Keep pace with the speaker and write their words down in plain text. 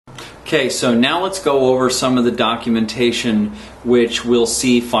Okay, so now let's go over some of the documentation which we'll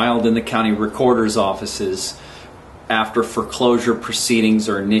see filed in the county recorder's offices after foreclosure proceedings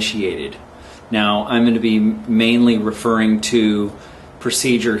are initiated. Now, I'm going to be mainly referring to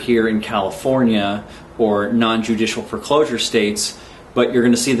procedure here in California or non-judicial foreclosure states, but you're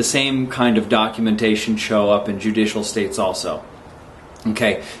going to see the same kind of documentation show up in judicial states also.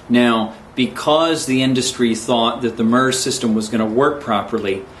 Okay, now because the industry thought that the MERS system was going to work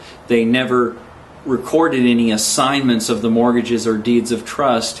properly, they never recorded any assignments of the mortgages or deeds of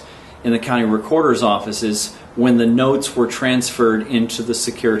trust in the county recorder's offices when the notes were transferred into the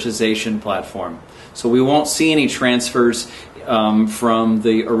securitization platform. So we won't see any transfers from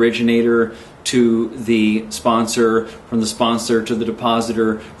the originator to the sponsor, from the sponsor to the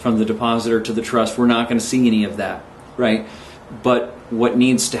depositor, from the depositor to the trust. We're not going to see any of that, right? But what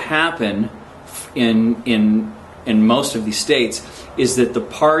needs to happen in most of these states is that the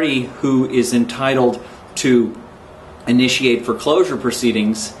party who is entitled to initiate foreclosure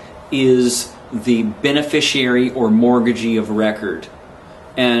proceedings is the beneficiary or mortgagee of record.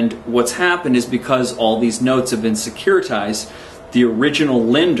 And what's happened is because all these notes have been securitized, the original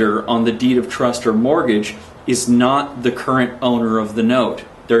lender on the deed of trust or mortgage is not the current owner of the note.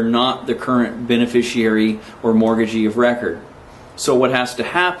 They're not the current beneficiary or mortgagee of record. So what has to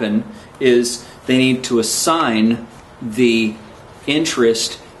happen is they need to assign the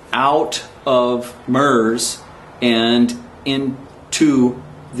interest out of MERS and into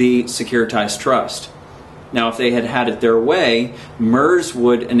the securitized trust. Now, if they had had it their way, MERS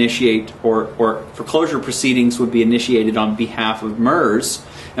would initiate, or foreclosure proceedings would be initiated on behalf of MERS,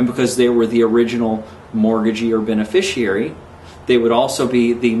 and because they were the original mortgagee or beneficiary, they would also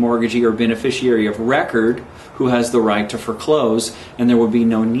be the mortgagee or beneficiary of record who has the right to foreclose, and there would be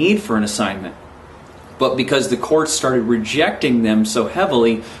no need for an assignment. But because the courts started rejecting them so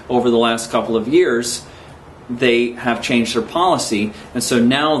heavily over the last couple of years, they have changed their policy, and so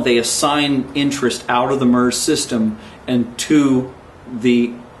now they assign interest out of the MERS system and to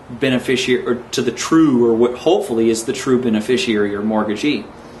the beneficiary, or to the true, or what hopefully is the true beneficiary or mortgagee.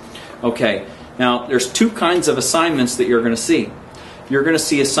 Okay, now there's two kinds of assignments that you're going to see. You're going to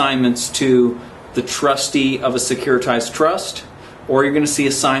see assignments to the trustee of a securitized trust, or you're going to see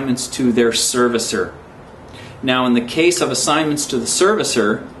assignments to their servicer. Now, in the case of assignments to the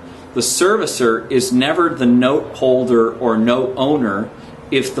servicer is never the note holder or note owner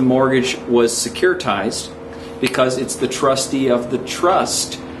if the mortgage was securitized, because it's the trustee of the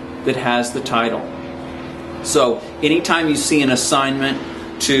trust that has the title. So anytime you see an assignment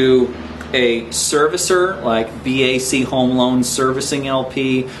to a servicer like BAC Home Loan Servicing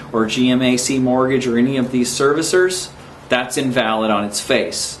LP or GMAC Mortgage or any of these servicers, that's invalid on its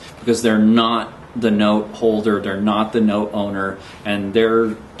face because they're not the note holder, they're not the note owner, and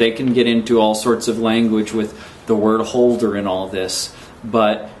they can get into all sorts of language with the word holder and all this.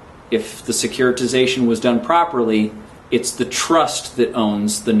 But if the securitization was done properly, it's the trust that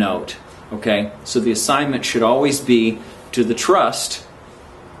owns the note. Okay, so the assignment should always be to the trust,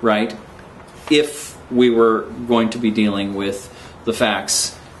 right? If we were going to be dealing with the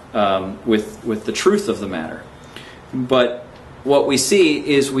facts, with the truth of the matter. But what we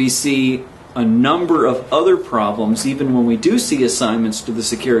see a number of other problems. Even when we do see assignments to the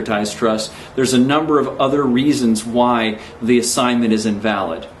securitized trust, there's a number of other reasons why the assignment is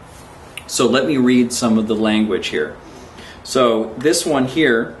invalid. So let me read some of the language here. So this one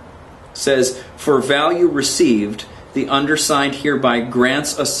here says, for value received, the undersigned hereby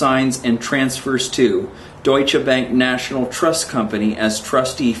grants, assigns, and transfers to Deutsche Bank National Trust Company as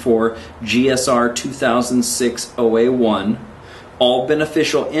trustee for GSR 2006 OA1 all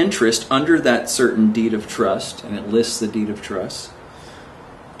beneficial interest under that certain deed of trust, and it lists the deed of trust,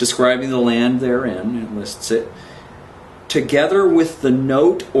 describing the land therein, it lists it, together with the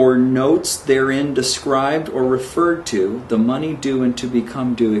note or notes therein described or referred to, the money due and to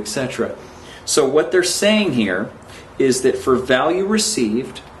become due, etc. So what they're saying here is that for value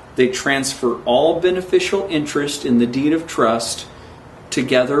received, they transfer all beneficial interest in the deed of trust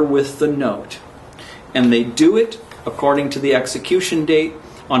together with the note. And they do it according to the execution date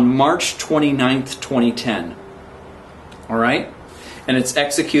on March 29th, 2010. All right? And it's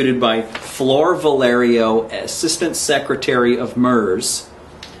executed by Flor Valerio, Assistant Secretary of MERS,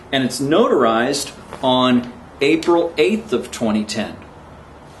 and it's notarized on April 8th of 2010.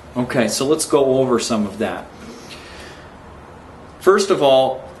 Okay, so let's go over some of that. First of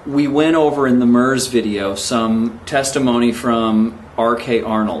all, we went over in the MERS video some testimony from R.K.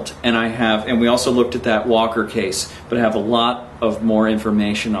 Arnold, and we also looked at that Walker case, but I have a lot of more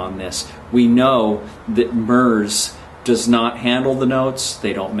information on this. We know that MERS does not handle the notes.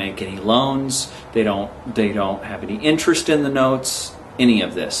 They don't make any loans. They don't have any interest in the notes. Any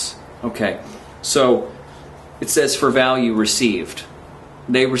of this. Okay, so it says for value received.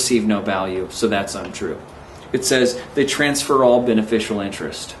 They receive no value, so that's untrue. It says they transfer all beneficial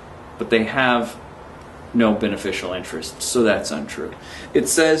interest, but they have no beneficial interest, so that's untrue. It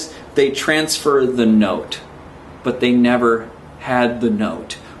says they transfer the note, but they never had the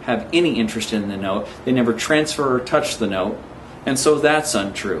note, have any interest in the note. They never transfer or touch the note, and so that's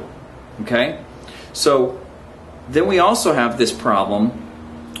untrue. Okay? So then we also have this problem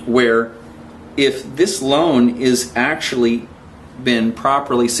where if this loan is actually been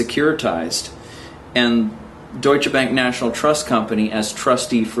properly securitized and Deutsche Bank National Trust Company, as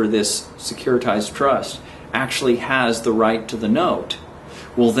trustee for this securitized trust, actually has the right to the note,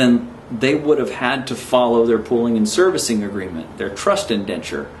 well then they would have had to follow their pooling and servicing agreement, their trust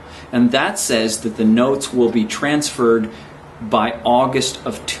indenture. And that says that the notes will be transferred by August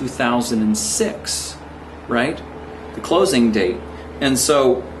of 2006, right? The closing date. And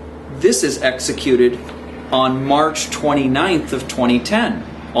so this is executed on March 29th of 2010,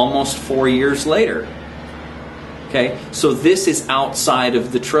 almost 4 years later. Okay, so this is outside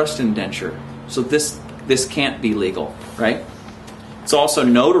of the trust indenture. So this can't be legal, right? It's also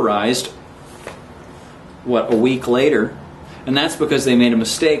notarized, a week later, and that's because they made a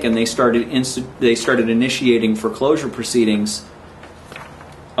mistake and they started initiating foreclosure proceedings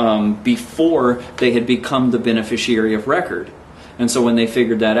before they had become the beneficiary of record. And so when they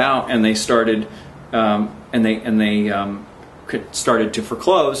figured that out and they started started to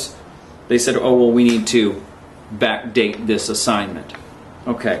foreclose, they said, "Oh well, we need to backdate this assignment."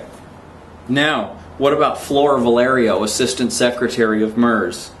 Okay. Now, what about Flora Valerio, Assistant Secretary of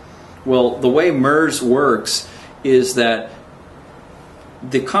MERS? Well, the way MERS works is that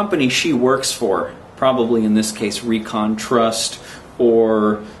the company she works for, probably in this case Recon Trust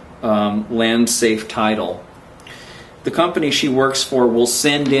or Land Safe Title, the company she works for will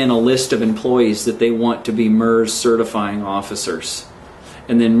send in a list of employees that they want to be MERS certifying officers.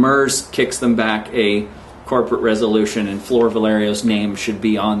 And then MERS kicks them back a corporate resolution and Flora Valerio's name should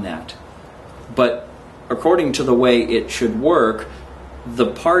be on that. But according to the way it should work, the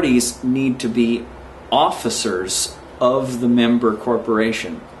parties need to be officers of the member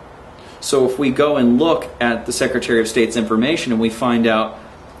corporation. So if we go and look at the Secretary of State's information and we find out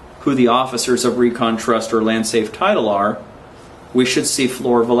who the officers of Recon Trust or Land Safe Title are, we should see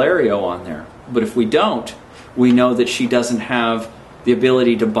Flora Valerio on there. But if we don't, we know that she doesn't have the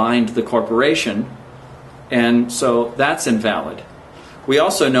ability to bind the corporation, and so that's invalid. We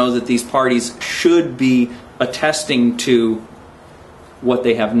also know that these parties should be attesting to what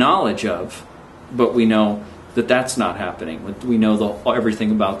they have knowledge of, but we know that that's not happening. We know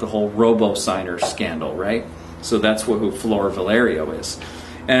everything about the whole robo-signer scandal, right? So that's who Flora Valerio is.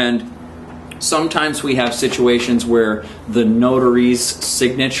 And sometimes we have situations where the notary's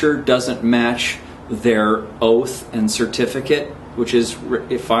signature doesn't match their oath and certificate, which is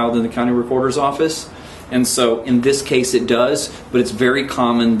filed in the county recorder's office. And so in this case it does, but it's very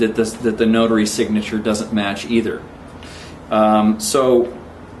common that the notary's signature doesn't match either. So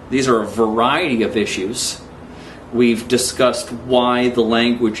these are a variety of issues. We've discussed why the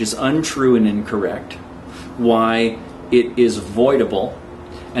language is untrue and incorrect, why it is voidable,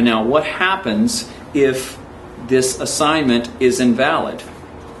 and now what happens if this assignment is invalid?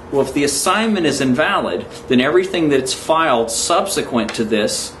 Well, if the assignment is invalid, then everything that's filed subsequent to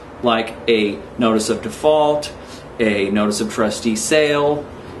this, like a notice of default, a notice of trustee sale,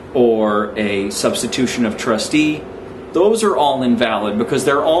 or a substitution of trustee, those are all invalid because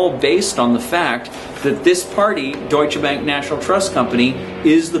they're all based on the fact that this party, Deutsche Bank National Trust Company,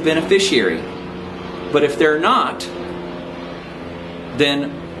 is the beneficiary. But if they're not,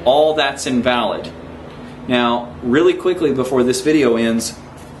 then all that's invalid. Now, really quickly before this video ends,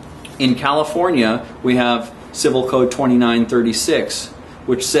 in California we have Civil Code 2936,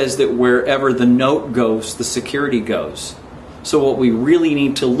 which says that wherever the note goes, the security goes. So what we really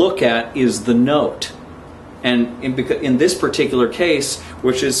need to look at is the note. And in this particular case,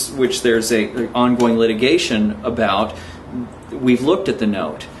 which there's an ongoing litigation about, we've looked at the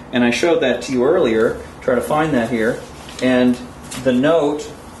note. And I showed that to you earlier, try to find that here. And the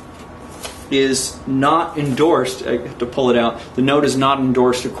note is not endorsed, I have to pull it out, the note is not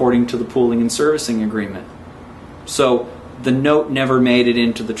endorsed according to the pooling and servicing agreement. So the note never made it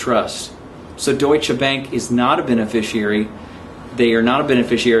into the trust. So Deutsche Bank is not a beneficiary, they are not a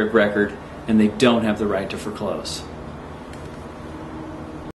beneficiary of record, and they don't have the right to foreclose.